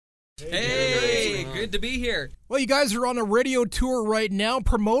Hey, good to be here. Well, you guys are on a radio tour right now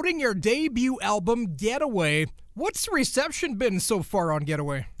promoting your debut album, Getaway. What's the reception been so far on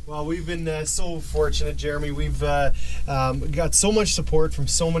Getaway? Well, we've been so fortunate, Jeremy. We've got so much support from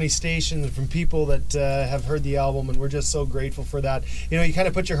so many stations and from people that have heard the album, and we're just so grateful for that. You know, you kind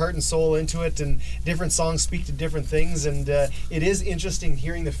of put your heart and soul into it, and different songs speak to different things, and it is interesting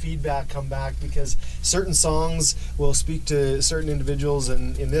hearing the feedback come back, because certain songs will speak to certain individuals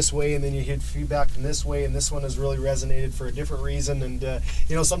in this way, and then you get feedback from this way, and this one has really resonated for a different reason. And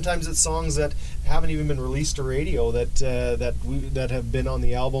you know, sometimes it's songs that haven't even been released to radio that have been on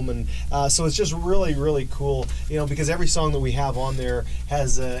the album. And so it's just really, really cool, you know, because every song that we have on there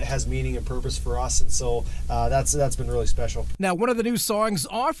has meaning and purpose for us, and so that's been really special. Now, one of the new songs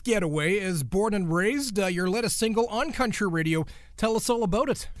off Getaway is Born and Raised, your latest single on country radio. Tell us all about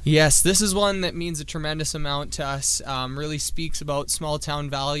it. Yes, this is one that means a tremendous amount to us. Really speaks about small town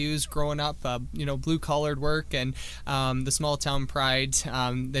values, growing up, you know, blue-collared work, and the small town pride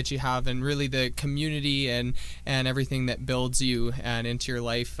that you have, and really the community and everything that builds you and into your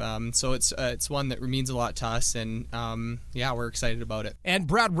life. So it's one that means a lot to us, and yeah, we're excited about it. And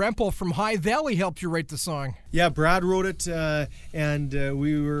Brad Rempel from High Valley helped you write the song. Yeah, Brad wrote it, and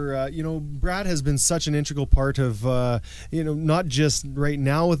we were, you know, Brad has been such an integral part of, you know, not just right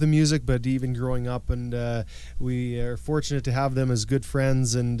now with the music, but even growing up, and we are fortunate to have them as good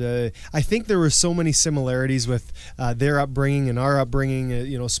friends. And I think there were so many similarities with their upbringing and our upbringing,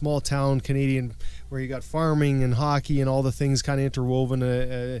 you know, small town Canadian, where you got farming and hockey and all the things kind of interwoven,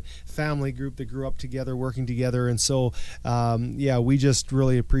 a family group that grew up together, working together. And so, yeah, we just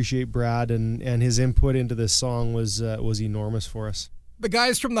really appreciate Brad, and his input into this song was enormous for us. The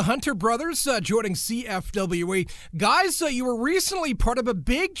guys from the Hunter Brothers joining CFWE. Guys, you were recently part of a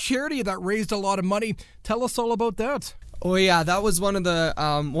big charity that raised a lot of money. Tell us all about that. Oh yeah, that was one of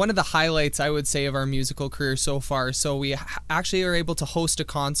the highlights, I would say, of our musical career so far. So we actually are able to host a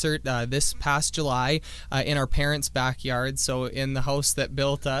concert this past July in our parents' backyard. So in the house that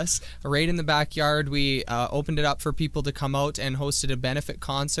built us, right in the backyard, we opened it up for people to come out and hosted a benefit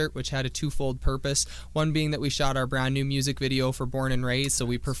concert, which had a twofold purpose. One being that we shot our brand new music video for Born and Raised, so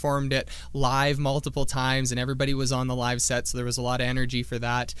we performed it live multiple times, and everybody was on the live set, so there was a lot of energy for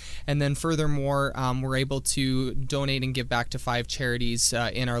that. And then furthermore, we're able to donate and give back to 5 charities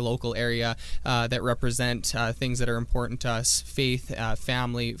in our local area that represent things that are important to us: faith,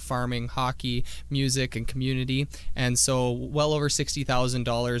 family, farming, hockey, music, and community. And so well over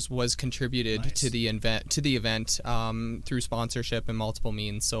 $60,000 was contributed to the event through sponsorship and multiple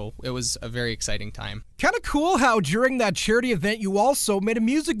means. So it was a very exciting time. Kind of cool how during that charity event you also made a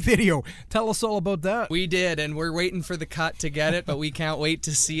music video. Tell us all about that. We did, and we're waiting for the cut to get it, but we can't wait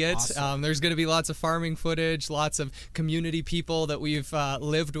to see it. Awesome. There's going to be lots of farming footage, lots of community people that we've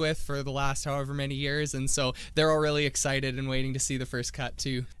lived with for the last however many years, and so they're all really excited and waiting to see the first cut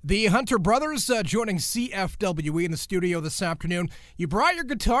too. The Hunter Brothers joining CFWE in the studio this afternoon. You brought your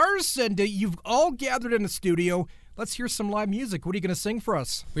guitars, and you've all gathered in the studio. Let's hear some live music. What are you going to sing for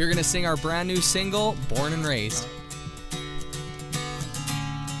us? We're going to sing our brand new single, Born and Raised.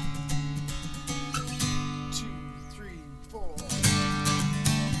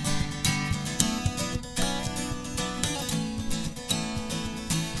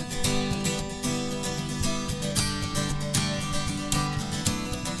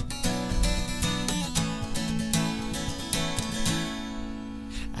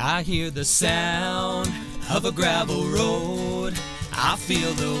 I hear the sound of a gravel road. I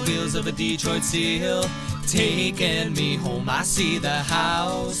feel the wheels of a Detroit steel taking me home. I see the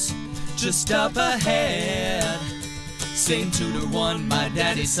house just up ahead. Same tutor one, my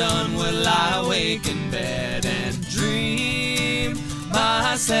daddy's son, will lie awake in bed and dream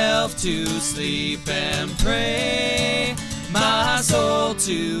myself to sleep and pray my soul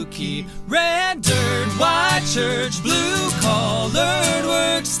to keep. Red dirt, white church, blue collared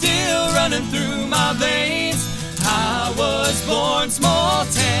work still running through my veins. I was born small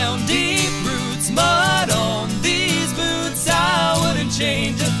town, deep roots, mud on these boots. I wouldn't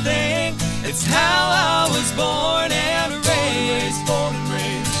change a thing. It's how I was born and raised. Born and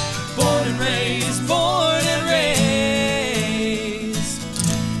raised, born and raised, born and raised.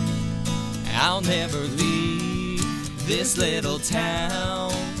 I'll never leave this little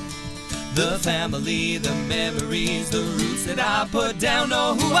town. The family, the memories, the roots that I put down.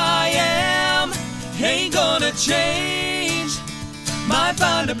 Know who I am, ain't gonna change. Might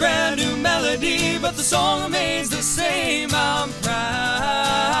find a brand new melody, but the song remains the same. I'm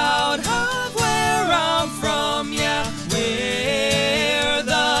proud of where I'm from, yeah. We're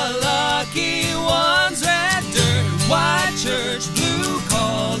the lucky ones. Red dirt, white church, blue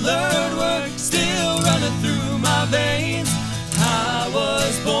collar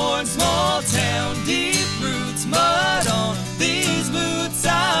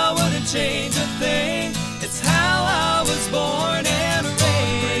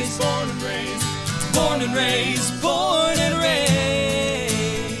raised, born and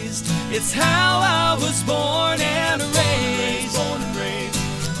raised. It's how I was born and raised. Born and raised,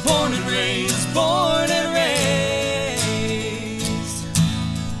 born and raised, born and raised.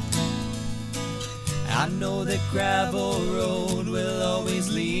 I know that gravel road will always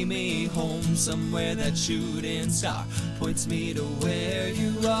lead me home, somewhere that shooting star points me to where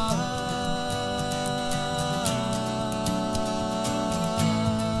you are.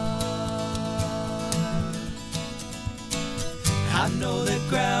 I know that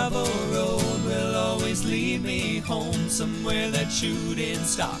gravel road will always lead me home, somewhere that shooting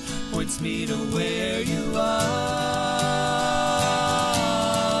star points me to where you are.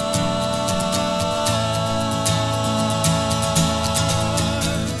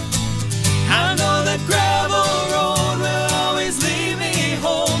 I know that gravel road will always lead me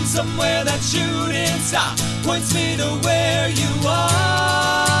home, somewhere that shooting star points me to where you are.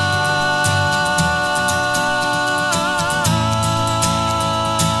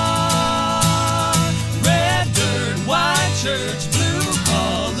 Church, blue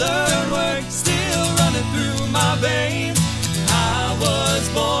collar work still running through my veins. I was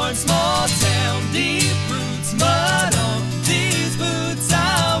born small town, deep roots, mud on these boots.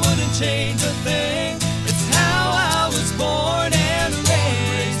 I wouldn't change a thing. It's how I was born and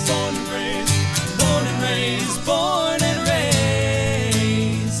raised. Born and raised, born and raised, born and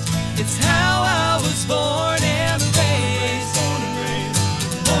raised. It's how I was born and raised. Born and raised,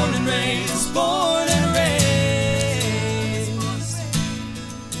 born and raised, born and raised.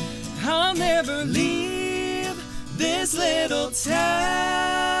 I'll never leave this little town.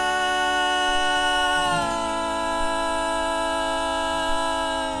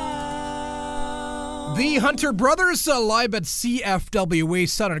 The Hunter Brothers live at CFWE.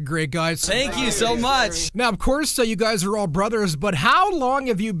 Sounded great, guys. Thank you so much. Now, of course, you guys are all brothers, but how long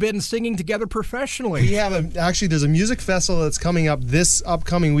have you been singing together professionally? We have actually, there's a music festival that's coming up this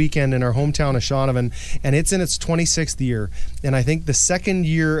upcoming weekend in our hometown of Shaunavon, and it's in its 26th year. And I think the second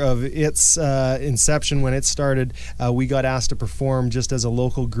year of its inception, when it started, we got asked to perform just as a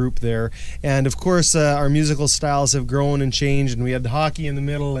local group there. And of course, our musical styles have grown and changed, and we had hockey in the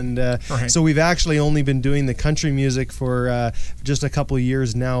middle, and so we've actually only been doing the country music for just a couple of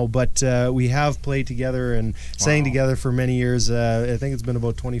years now, but we have played together and sang together for many years. I think it's been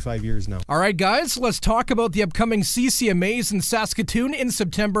about 25 years now. All right, guys, let's talk about the upcoming CCMAs in Saskatoon in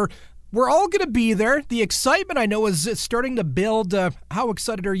September. We're all going to be there. The excitement, I know, is starting to build. How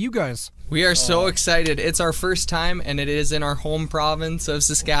excited are you guys? We are so excited. It's our first time, and it is in our home province of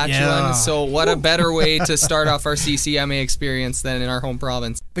Saskatchewan. Yeah. So what a better way to start off our CCMA experience than in our home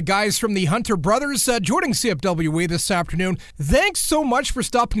province. The guys from the Hunter Brothers joining CFWE this afternoon. Thanks so much for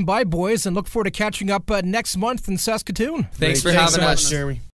stopping by, boys, and look forward to catching up next month in Saskatoon. Thanks for Thanks having so us. much, Jeremy.